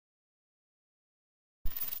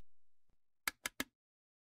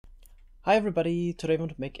Hi everybody, today I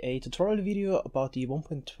want to make a tutorial video about the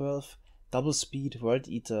 1.12 double speed World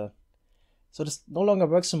Eater. So this no longer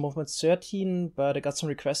works in 1.13, but I got some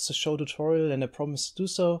requests to show tutorial and I promised to do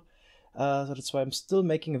so. So that's why I'm still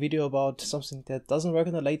making a video about something that doesn't work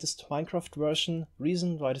in the latest Minecraft version.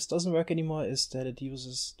 Reason why this doesn't work anymore is that it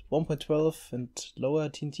uses 1.12 and lower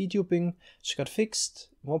TNT duping, which got fixed.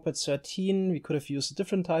 In 1.13 we could have used a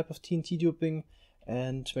different type of TNT duping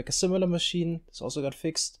and make a similar machine. This also got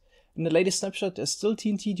fixed. In the latest snapshot there's still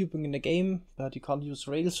TNT duping in the game, but you can't use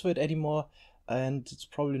rails for it anymore, and it's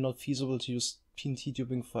probably not feasible to use TNT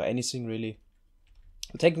duping for anything really.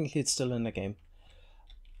 But technically it's still in the game.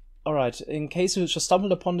 Alright, in case you just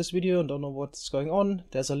stumbled upon this video and don't know what's going on,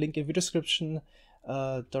 there's a link in the description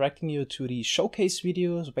directing you to the showcase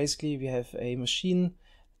video. So basically we have a machine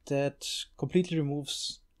that completely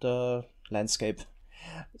removes the landscape.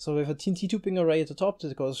 So we have a TNT tubing array at the top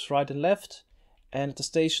that goes right and left, and at the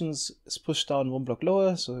stations is pushed down one block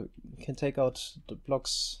lower, so you can take out the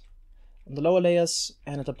blocks on the lower layers,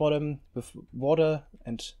 and at the bottom with water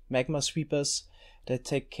and magma sweepers that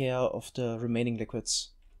take care of the remaining liquids.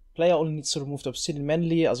 Player only needs to remove the obsidian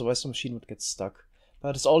manually, otherwise the machine would get stuck.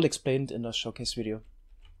 But it's all explained in the showcase video.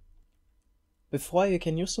 Before you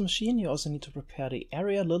can use the machine, you also need to prepare the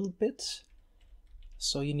area a little bit.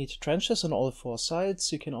 So you need trenches on all four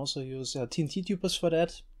sides. You can also use TNT tubers for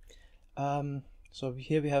that. So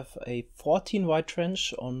here we have a 14 wide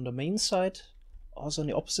trench on the main side. Also on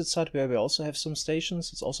the opposite side where we also have some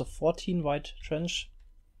stations, it's also 14 wide trench,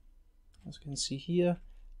 as you can see here.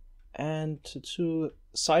 And the two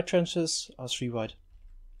side trenches are 3 wide.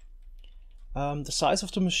 The size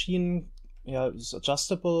of the machine is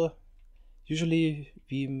adjustable. Usually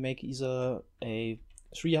we make either a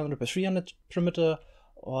 300 by 300 perimeter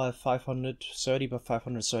or a 530 by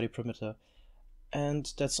 530 perimeter.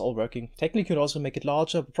 And that's all working. Technically you could also make it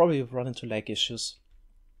larger, but probably run into lag issues.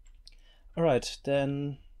 Alright,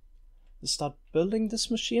 then let's start building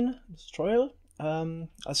this machine, this tutorial. I'll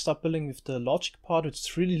start building with the logic part, which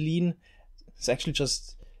is really lean. It's actually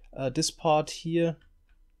just this part here,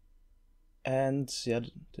 and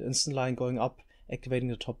the instant line going up, activating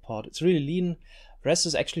the top part. It's really lean. The rest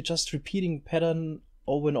is actually just repeating pattern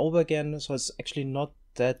over and over again, so it's actually not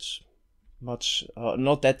that much,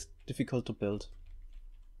 not that difficult to build.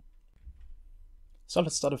 So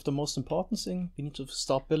let's start with the most important thing. We need to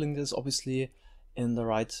start building this obviously in the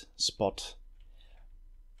right spot.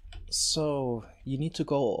 So you need to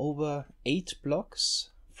go over 8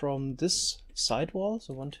 blocks from this side wall.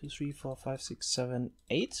 So 1, 2, 3, 4, 5, 6, 7,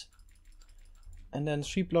 8. And then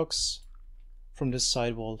 3 blocks from this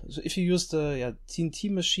side wall. So if you use the TNT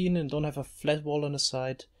machine and don't have a flat wall on the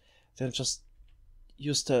side, then just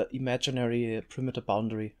use the imaginary perimeter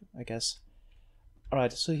boundary, I guess.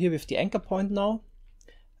 Alright, so here we have the anchor point now.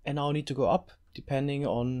 And now I need to go up, depending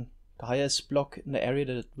on the highest block in the area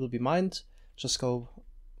that it will be mined. Just go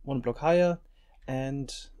 1 block higher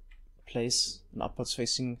and place an upwards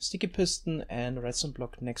facing sticky piston and a redstone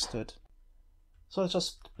block next to it. So I'll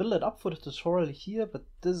just build it up for the tutorial here, but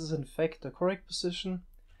this is in fact the correct position.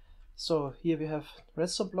 So here we have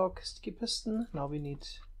redstone block, sticky piston. Now we need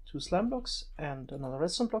 2 slime blocks and another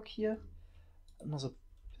redstone block here, another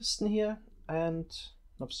piston here, and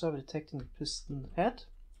an observer detecting the piston head.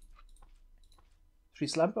 3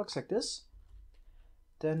 slime blocks like this.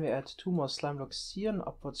 Then we add 2 more slime blocks here, an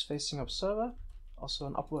upwards facing observer, also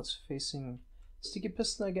an upwards facing sticky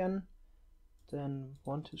piston again. Then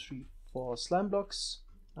 1, 2, 3, 4 slime blocks.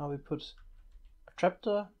 Now we put a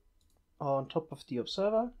trapdoor on top of the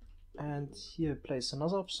observer, and here we place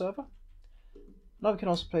another observer. Now we can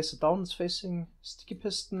also place a downwards facing sticky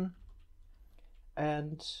piston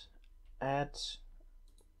and add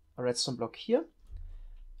a redstone block here.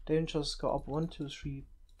 Then just go up 1, 2, 3,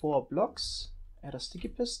 4 blocks. Add a sticky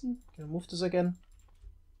piston, can remove this again.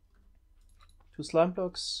 2 slime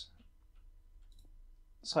blocks,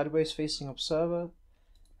 sideways facing observer,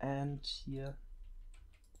 and here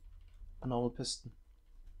a normal piston.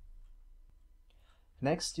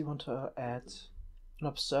 Next you want to add an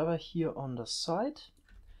observer here on the side,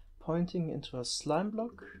 pointing into a slime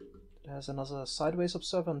block. There's another sideways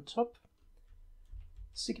observer on top.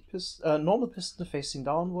 Sticky piston, normal piston facing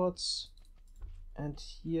downwards, and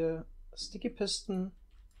here a sticky piston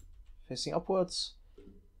facing upwards,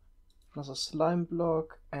 another slime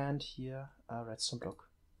block, and here a redstone block.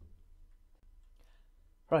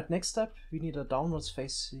 Right, next step, we need a downwards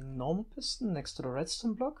facing normal piston next to the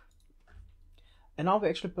redstone block. And now we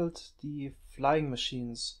actually built the flying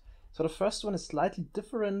machines. So the first one is slightly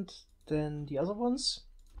different than the other ones.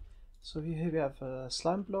 So here we have a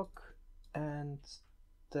slime block and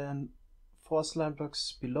then 4 slime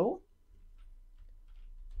blocks below.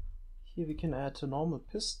 Here we can add a normal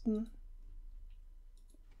piston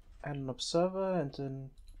and an observer, and then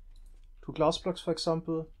 2 glass blocks, for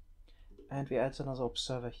example, and we add another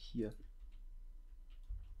observer here.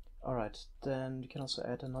 Alright, then we can also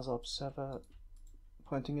add another observer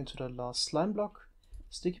pointing into the last slime block,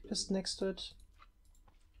 sticky piston next to it.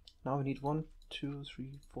 Now we need 1, 2,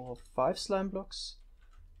 3, 4, 5 slime blocks,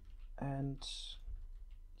 and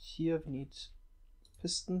here we need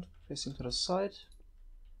piston facing to the side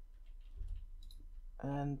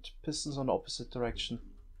and pistons on the opposite direction.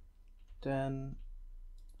 Then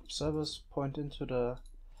observers point into the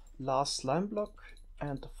last slime block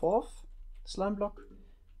and the 4th slime block,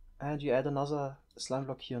 and you add another slime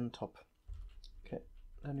block here on top. Okay,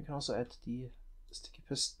 then you can also add the sticky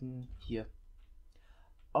piston here.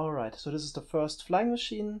 Alright, so this is the first flying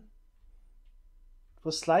machine. It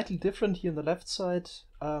was slightly different here on the left side,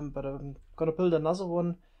 but I'm gonna build another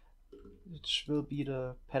one which will be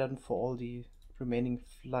the pattern for all the remaining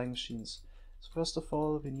flying machines. So first of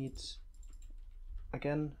all, we need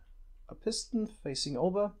again a piston facing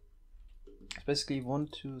over. It's basically 1,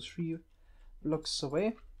 2, 3 blocks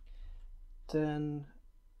away. Then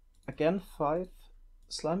again 5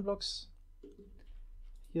 slime blocks.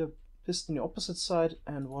 Here piston the opposite side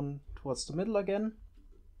and 1 towards the middle again.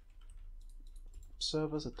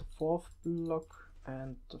 Observers at the 4th block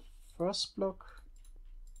and the 1st block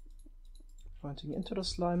pointing into the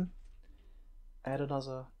slime. Add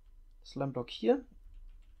another slime block here.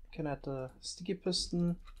 You can add the sticky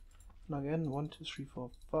piston. And again 1, 2, 3,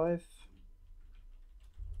 4, 5.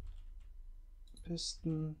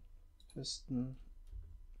 Piston, piston,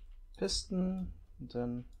 piston, and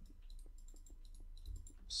then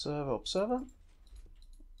observer, observer,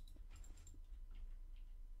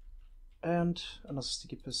 and another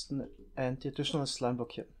sticky piston and the additional slime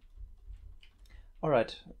block here.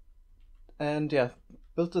 Alright, and yeah,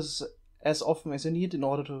 build this as often as you need in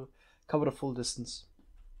order to cover the full distance.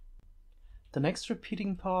 The next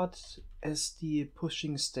repeating part is the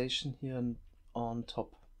pushing station here on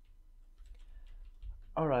top.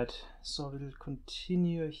 Alright, so we'll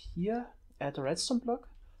continue here, add a redstone block.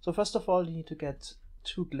 So first of all, you need to get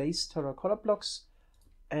 2 glazed terracotta blocks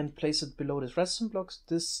and place it below this redstone blocks.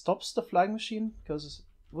 This stops the flying machine because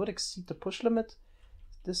it would exceed the push limit.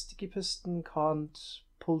 This sticky piston can't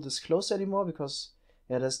pull this close anymore because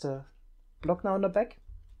yeah, there's the block now in the back.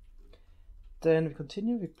 Then we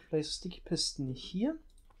continue, we place a sticky piston here,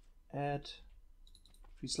 add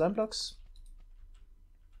 3 slime blocks.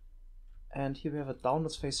 And here we have a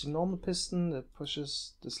downwards facing normal piston that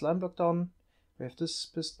pushes the slime block down. We have this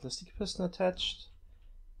piston, the sticky piston attached.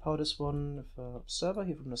 Power this one with an observer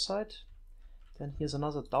here from the side. Then here's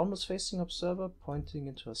another downwards facing observer pointing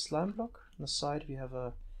into a slime block. On the side we have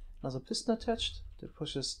another piston attached that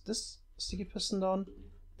pushes this sticky piston down.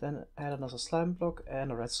 Then add another slime block and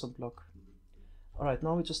a redstone block. Alright,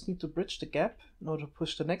 now we just need to bridge the gap in order to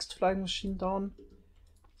push the next flying machine down.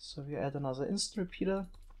 So we add another instant repeater.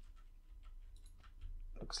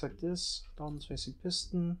 Looks like this, downwards facing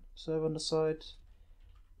piston, observer on the side,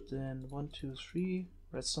 then 1, 2, 3,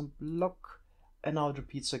 redstone block, and now it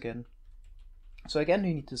repeats again. So again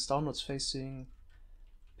we need this downwards facing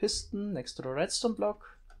piston next to the redstone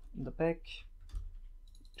block, in the back,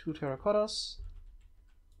 2 terracottas,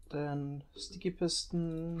 then sticky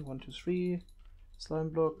piston, 1, 2, 3, slime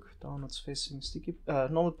block, downwards facing sticky,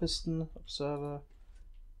 normal piston, observer,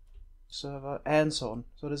 observer, and so on.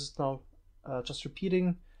 So this is now just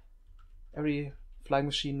repeating. Every flying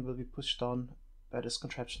machine will be pushed down by this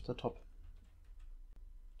contraption at the top.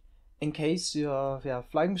 In case your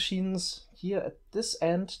flying machines here at this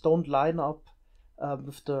end don't line up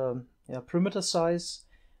with the perimeter size,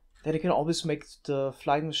 then you can always make the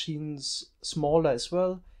flying machines smaller as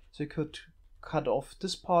well. So you could cut off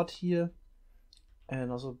this part here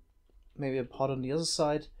and also maybe a part on the other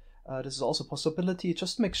side. This is also a possibility.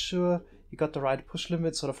 Just make sure you got the right push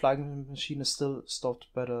limit so the flying machine is still stopped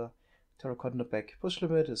by the terracotta in the back. Push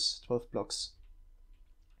limit is 12 blocks.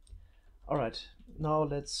 Alright, now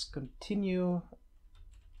let's continue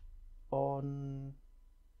on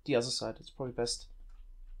the other side. It's probably best.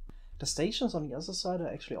 The stations on the other side are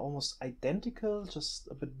actually almost identical, just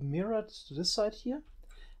a bit mirrored to this side here.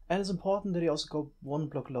 And it's important that you also go 1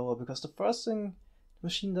 block lower, because the first thing the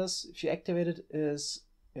machine does if you activate it is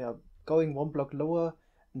going 1 block lower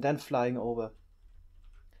and then flying over.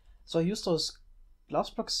 So I use those glass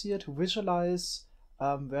blocks here to visualize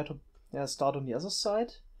where to start on the other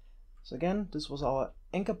side. So again, this was our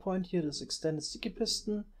anchor point here, this extended sticky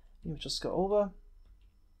piston. You just go over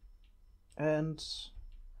and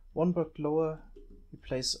 1 block lower we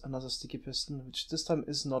place another sticky piston, which this time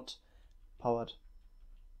is not powered.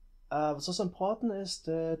 What's also important is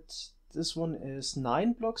that this one is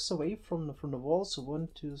 9 blocks away from the wall. So 1,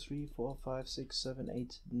 2, 3, 4, 5, 6, 7,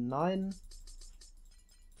 8, 9,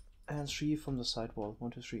 and 3 from the side wall.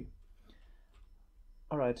 1, 2, 3.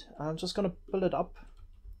 All right, I'm just gonna build it up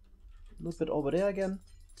a little bit over there again.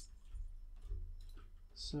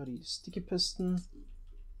 So the sticky piston,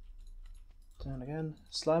 then again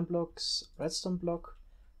slime blocks, redstone block,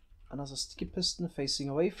 another sticky piston facing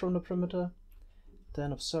away from the perimeter,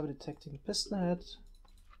 then observer detecting piston head,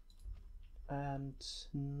 and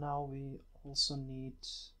now we also need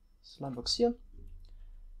slime blocks here,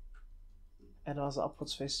 and another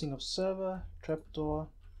upwards facing observer, trapdoor,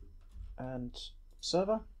 and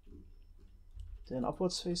observer. Then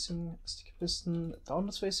upwards facing sticky piston,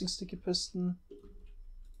 downwards facing sticky piston,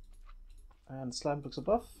 and slime blocks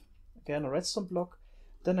above. Again a redstone block,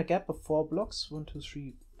 then a gap of 4 blocks, 1, 2,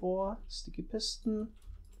 3, 4, sticky piston,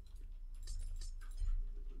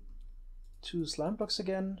 2 slime blocks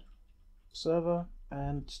again, observer,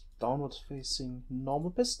 and downwards facing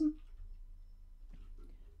normal piston.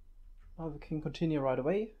 Now we can continue right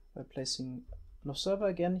away by placing an observer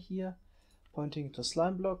again here, pointing to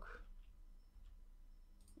slime block.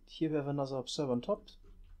 Here we have another observer on top,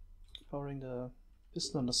 powering the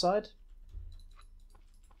piston on the side.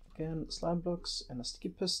 Again slime blocks and a sticky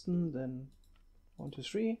piston, then 1, 2,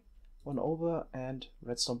 3, 1 over, and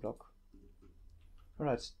redstone block.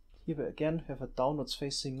 Alright, here we again have a downwards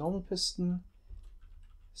facing normal piston,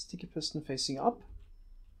 sticky piston facing up.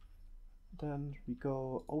 Then we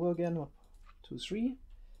go over again, 1, 2, 3.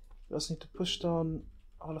 We also need to push down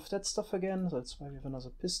all of that stuff again, so that's why we have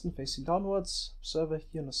another piston facing downwards, observer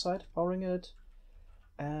here on the side powering it,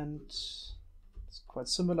 and it's quite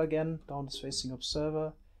similar again, downwards facing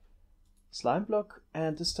observer, slime block,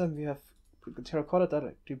 and this time we have terracotta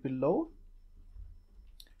directly below,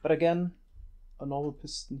 but again a normal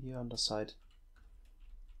piston here on the side.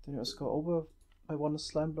 Then we also go over by 1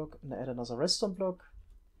 slime block and add another redstone block,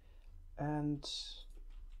 and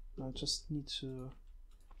I just need to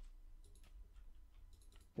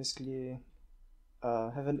basically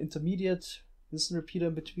have an intermediate instant repeater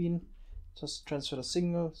in between, just transfer the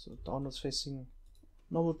signal, so downwards facing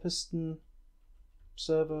normal piston,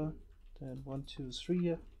 observer, then 1, 2,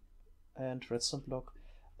 3, and redstone block,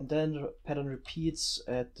 and then the pattern repeats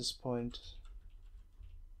at this point.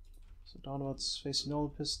 So downwards facing normal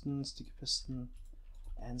piston, sticky piston,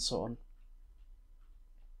 and so on.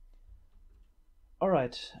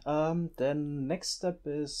 Alright, then next step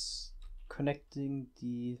is connecting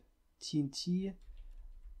the TNT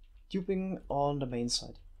tubing on the main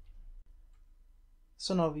side.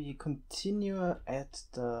 So now we continue at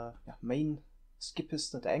the main skip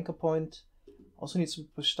piston at the anchor point. Also needs to be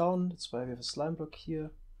pushed down, that's why we have a slime block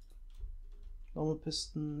here, normal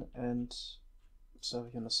piston, and observer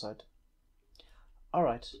here on the side.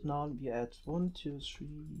 Alright, now we add 1, 2, 3,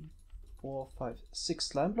 4, 5, 6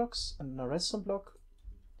 slime blocks and a redstone block,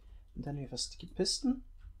 and then we have a sticky piston,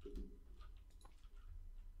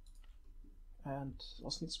 and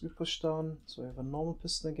also needs to be pushed down, so we have a normal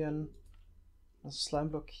piston again, a slime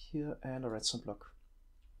block here, and a redstone block.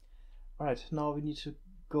 Alright, now we need to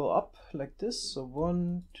go up like this, so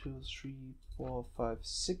 1, 2, 3, 4, 5,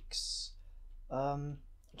 6. I'm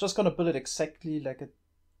just gonna build it exactly like I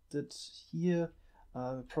did here.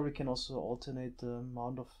 Probably can also alternate the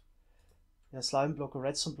amount of slime block or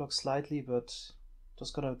redstone block slightly, but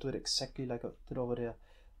just gonna do it exactly like I did over there.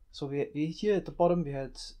 So we here at the bottom we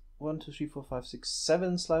had 1, 2, 3, 4, 5, 6,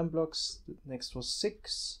 7 slime blocks. The next was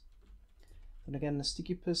 6. Then again a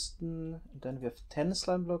sticky piston, and then we have 10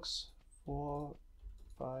 slime blocks. 4,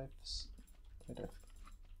 5,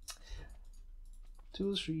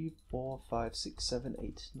 2, 3, 4, 5, 6, 7,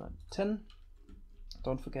 8, 9, 10.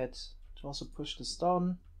 Don't forget to also push this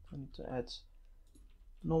down. I need to add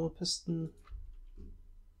normal piston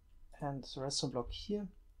and the redstone block here,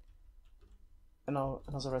 and now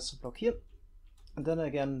another redstone block here, and then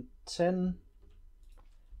again 10.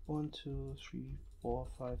 1, 2, 3, 4,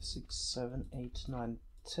 5, 6, 7, 8, 9,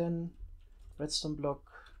 10. Redstone block,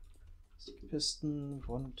 sticky piston,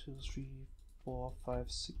 1, 2, 3, 4,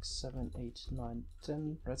 5, 6, 7, 8, 9,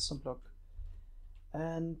 10. Redstone block,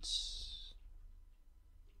 and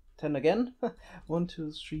 10 again. 1,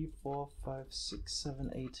 2, 3, 4, 5, 6,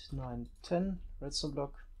 7, 8, 9, 10. Redstone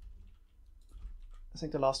block. I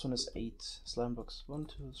think the last one is 8 slime blocks. 1,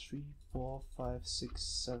 2, 3, 4, 5, 6,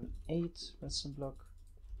 7, 8. Redstone block.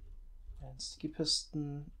 And sticky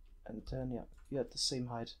piston. And then, yeah, we had the same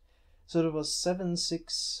height. So there was 7,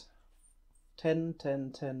 6, 10,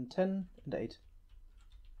 10, 10, 10, and 8.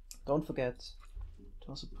 Don't forget to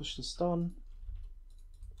also push this down.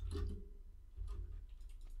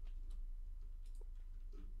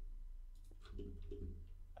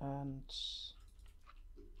 And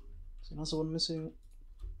there's another one missing.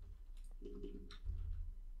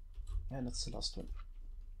 And that's the last one.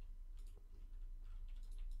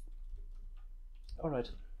 Alright.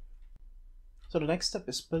 So the next step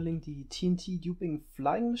is building the TNT duping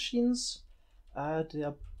flying machines. They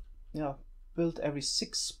are built every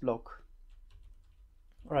 6 block.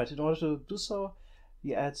 Alright, in order to do so,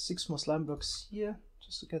 we add 6 more slime blocks here,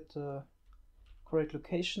 just to get the correct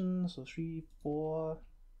location. So 3, 4,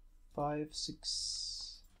 5,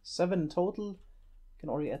 6, 7 in total. You can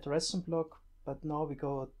already add the redstone block, but now we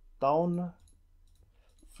go down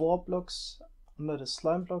 4 blocks under the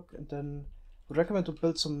slime block, and then would recommend to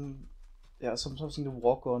build something to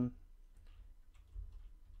walk on.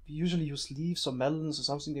 We usually use leaves or melons or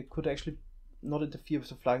something that could actually not interfere with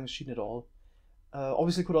the flying machine at all.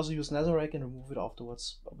 Obviously, you could also use netherrack and remove it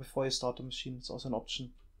afterwards. Before you start the machine, it's also an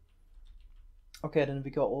option. Okay, then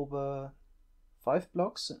we go over 5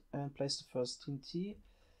 blocks and place the first TNT.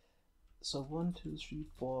 So 1, 2, 3,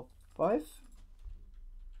 4, 5.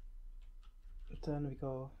 Then we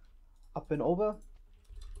go up and over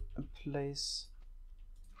and place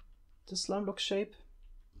this slime block shape.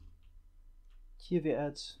 Here we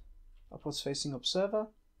add upwards facing observer,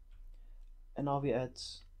 and now we add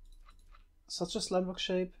such a slime block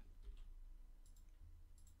shape.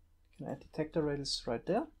 You can add detector rails right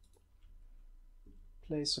there.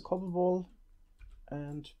 Place a cobble wall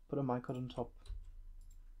and put a minecart on top.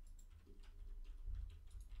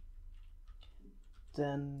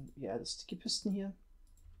 Then we add a sticky piston here.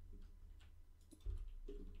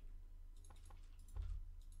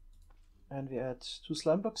 And we add 2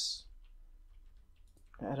 slime blocks.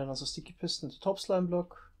 Add another sticky piston to the top slime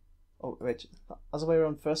block. Oh wait, other way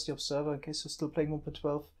around, first the observer in case you're still playing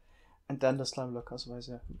 1.12, and then the slime block, otherwise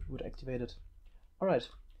you would activate it. Alright,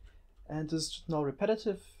 and this is now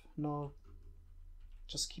repetitive. Now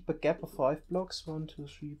just keep a gap of 5 blocks, 1, 2,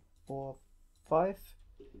 3, 4, 5,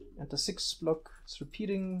 and the 6th block is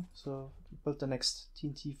repeating, so build the next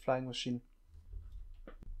TNT flying machine.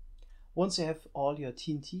 Once you have all your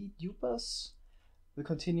TNT dupers, we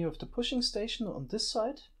continue with the pushing station on this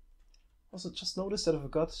side. Also just noticed that I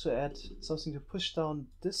forgot to add something to push down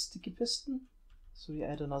this sticky piston. So we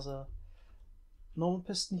add another normal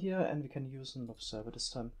piston here, and we can use an observer this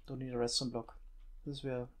time. Don't need a redstone block. This is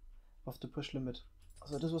where of the push limit.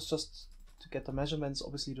 So this was just to get the measurements,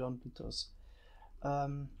 obviously you don't need those.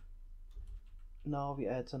 Now we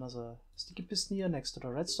add another sticky piston here next to the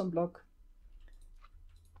redstone block.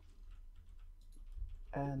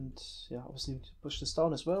 And yeah, obviously we need to push this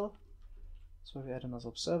down as well. So we add another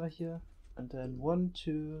observer here, and then 1,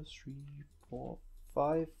 2, 3, 4,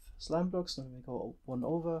 5 slime blocks, and then we go 1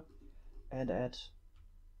 over and add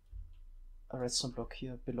a redstone block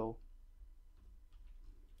here below.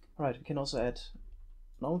 Alright, we can also add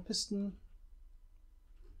normal piston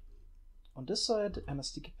on this side and a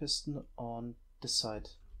sticky piston on this side.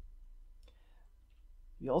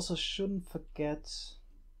 We also shouldn't forget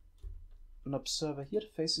an observer here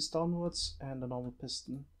that faces downwards and a normal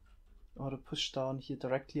piston in order to push down here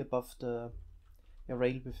directly above the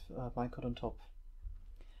rail with minecart on top.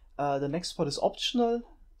 The next part is optional,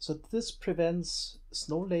 so this prevents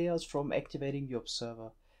snow layers from activating the observer.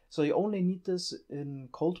 So you only need this in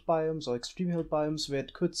cold biomes or extreme hill biomes where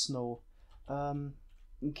it could snow.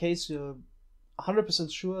 In case you're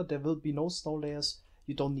 100% sure there will be no snow layers,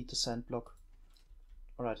 you don't need the sand block.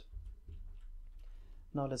 Alright.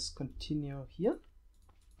 Now let's continue here.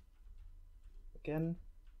 Again,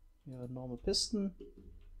 we have a normal piston.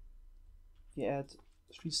 We add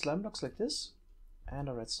 3 slime blocks like this and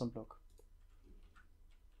a redstone block.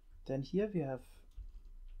 Then here we have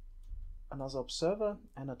another observer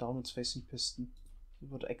and a downwards facing piston. We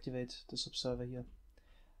would activate this observer here.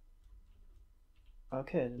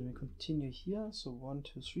 Okay, then we continue here. So 1,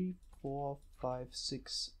 2, 3, 4, 5,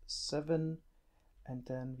 6, 7, and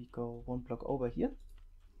then we go 1 block over here.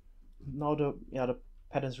 Now the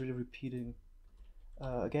pattern is really repeating.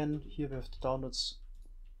 Again, here we have the downwards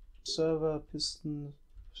observer, piston,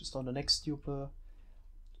 which is down the next duper.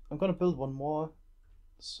 I'm gonna build 1 more.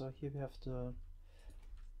 So here we have the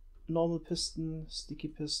normal piston, sticky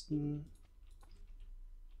piston.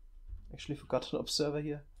 Actually forgot an observer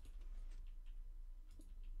here.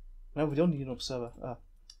 No, we don't need an observer.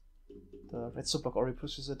 The redstone block already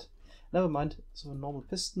pushes it. Never mind. So normal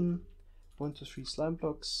piston, 1, 2, 3 slime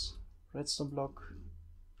blocks, redstone block,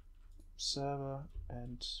 observer,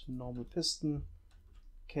 and normal piston.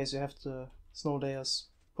 In case you have the snow layers,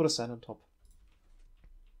 put a sand on top.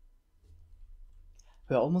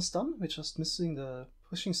 We're almost done. We're just missing the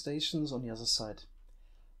pushing stations on the other side.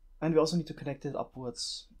 And we also need to connect it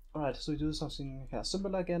upwards. Alright, so we do something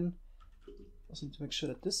similar again. Also need to make sure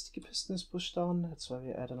that this sticky piston is pushed down. That's why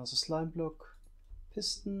we add another slime block,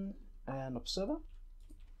 piston, and observer.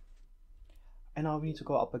 And now we need to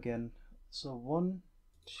go up again. So 1,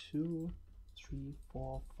 2, 3,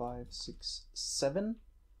 4, 5, 6, 7.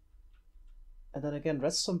 And then again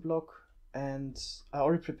redstone block, and I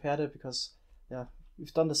already prepared it because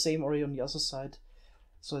we've done the same already on the other side.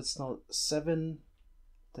 So it's now 7,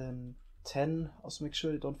 then 10. Also make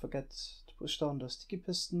sure you don't forget to push down the sticky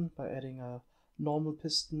piston by adding a normal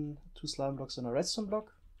piston, 2 slime blocks and a redstone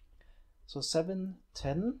block. So 7,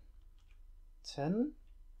 10, 10.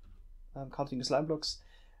 I'm counting the slime blocks.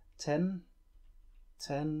 10,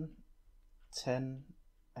 10, 10,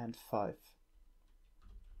 and 5.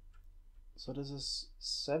 So this is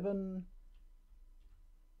 7,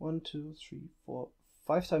 1, 2, 3, 4,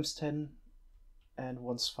 5 times 10, and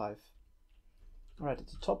 1's 5. Alright, at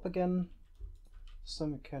the top again, this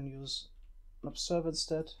time we can use an observer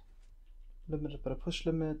instead, limited by the push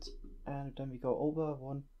limit, and then we go over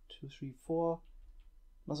 1, 2, 3, 4,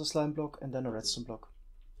 another slime block, and then a redstone block.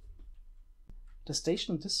 The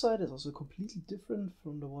station on this side is also completely different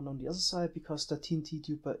from the one on the other side because the TNT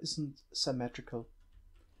duper isn't symmetrical.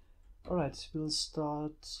 Alright, we'll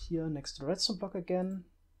start here next to the redstone block again.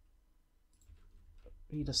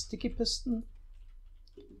 We need a sticky piston.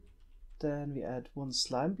 Then we add 1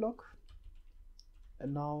 slime block.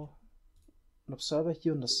 And now an observer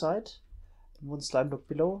here on the side. And 1 slime block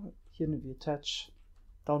below. Here we attach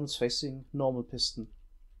downwards facing normal piston.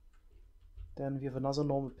 Then we have another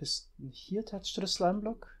normal piston here attached to the slime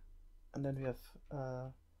block. And then we have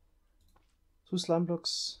 2 slime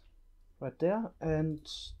blocks right there. And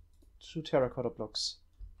 2 terracotta blocks.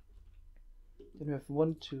 Then we have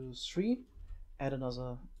 1, 2, 3. Add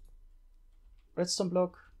another redstone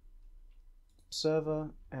block, observer,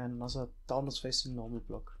 and another downwards facing normal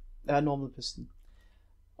block, normal piston.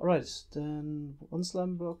 Alright, then 1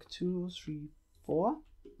 slime block, 2, 3, 4,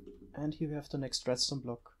 and here we have the next redstone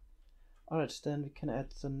block. Alright, then we can add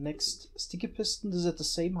the next sticky piston. This is at the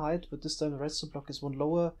same height, but this time the redstone block is 1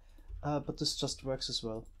 lower, but this just works as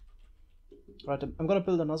well. Right, I'm gonna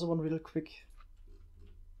build another one real quick.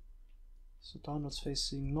 So downwards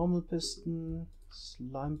facing normal piston,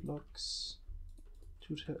 slime blocks,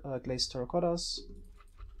 2 glazed terracottas,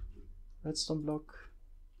 redstone block,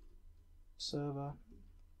 observer,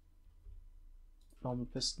 normal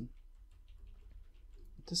piston.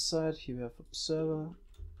 At this side here we have observer,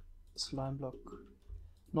 slime block,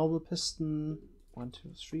 normal piston, 1,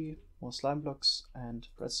 2, 3, more slime blocks and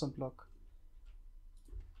redstone block.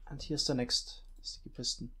 And here's the next sticky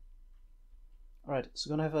piston. Alright, so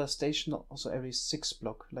we're gonna have a station also every 6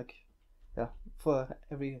 block, like, for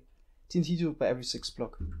every TNT tube by every 6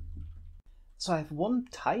 block. So I have one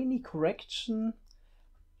tiny correction.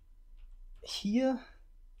 Here,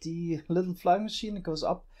 the little flying machine that goes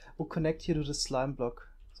up will connect here to the slime block.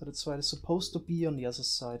 So that's why it's supposed to be on the other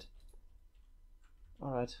side.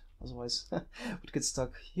 Alright, otherwise it would get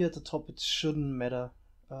stuck. Here at the top it shouldn't matter.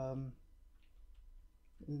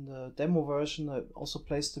 In the demo version I also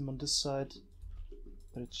placed them on this side,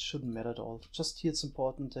 but it shouldn't matter at all. Just here it's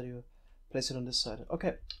important that you place it on this side. Okay,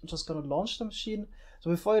 I'm just gonna launch the machine. So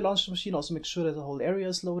before you launch the machine, also make sure that the whole area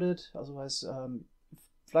is loaded. Otherwise, if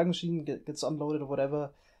flying machine gets unloaded or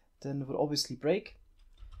whatever, then it would obviously break.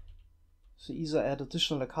 So either add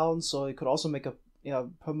additional accounts, or you could also make a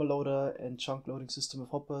permaloader and chunk loading system with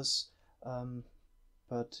hoppers.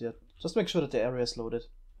 But yeah, just make sure that the area is loaded.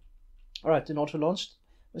 Alright, in order to launch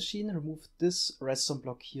the machine, remove this redstone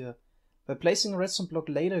block here. By placing a redstone block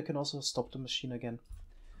later, you can also stop the machine again.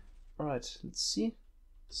 Alright, let's see.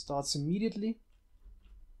 Starts immediately.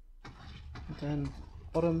 And then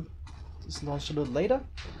bottom is launched a little later.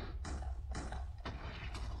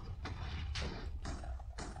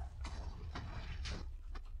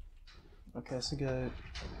 Okay, I think I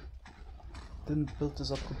didn't build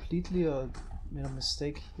this up completely, or made a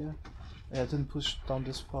mistake here. Yeah, I didn't push down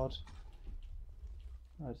this part.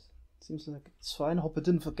 Alright, seems like it's fine. Hope I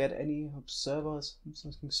didn't forget any observers,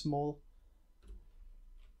 something small.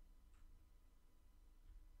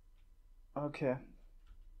 Okay,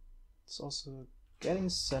 it's also getting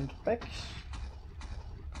sent back.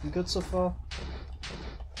 Good so far.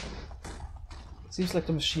 Seems like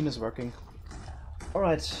the machine is working.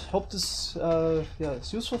 Alright, hope this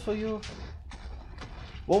is useful for you.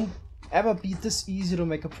 Won't ever be this easy to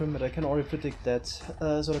make a pyramid, I can already predict that.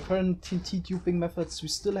 So the current TNT duping methods we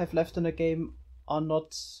still have left in the game are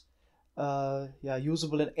not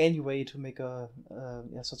usable in any way to make a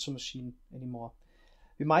such a machine anymore.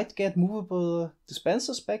 We might get movable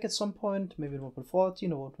dispensers back at some point, maybe in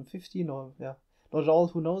 1.14 or 1.15 or not at all,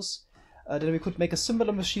 who knows. Then we could make a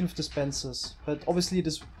similar machine with dispensers, but obviously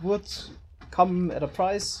this would come at a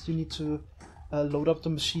price. You need to load up the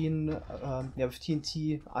machine with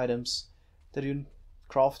TNT items that you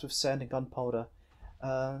craft with sand and gunpowder.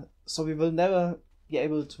 So we will never be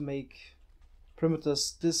able to make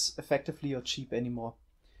perimeters this effectively or cheap anymore.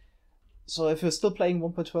 So if you're still playing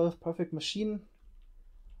 1.12 perfect machine,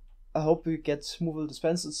 I hope we get movable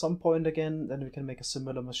dispensers at some point again, then we can make a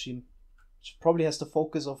similar machine. Which probably has the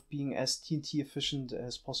focus of being as TNT efficient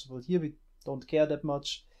as possible. Here we don't care that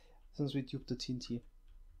much since we duped the TNT.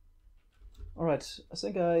 Alright, I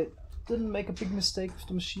think I didn't make a big mistake with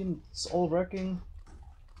the machine. It's all working.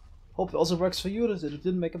 Hope it also works for you, that you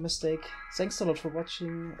didn't make a mistake. Thanks a lot for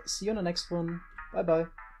watching. See you on the next one. Bye bye.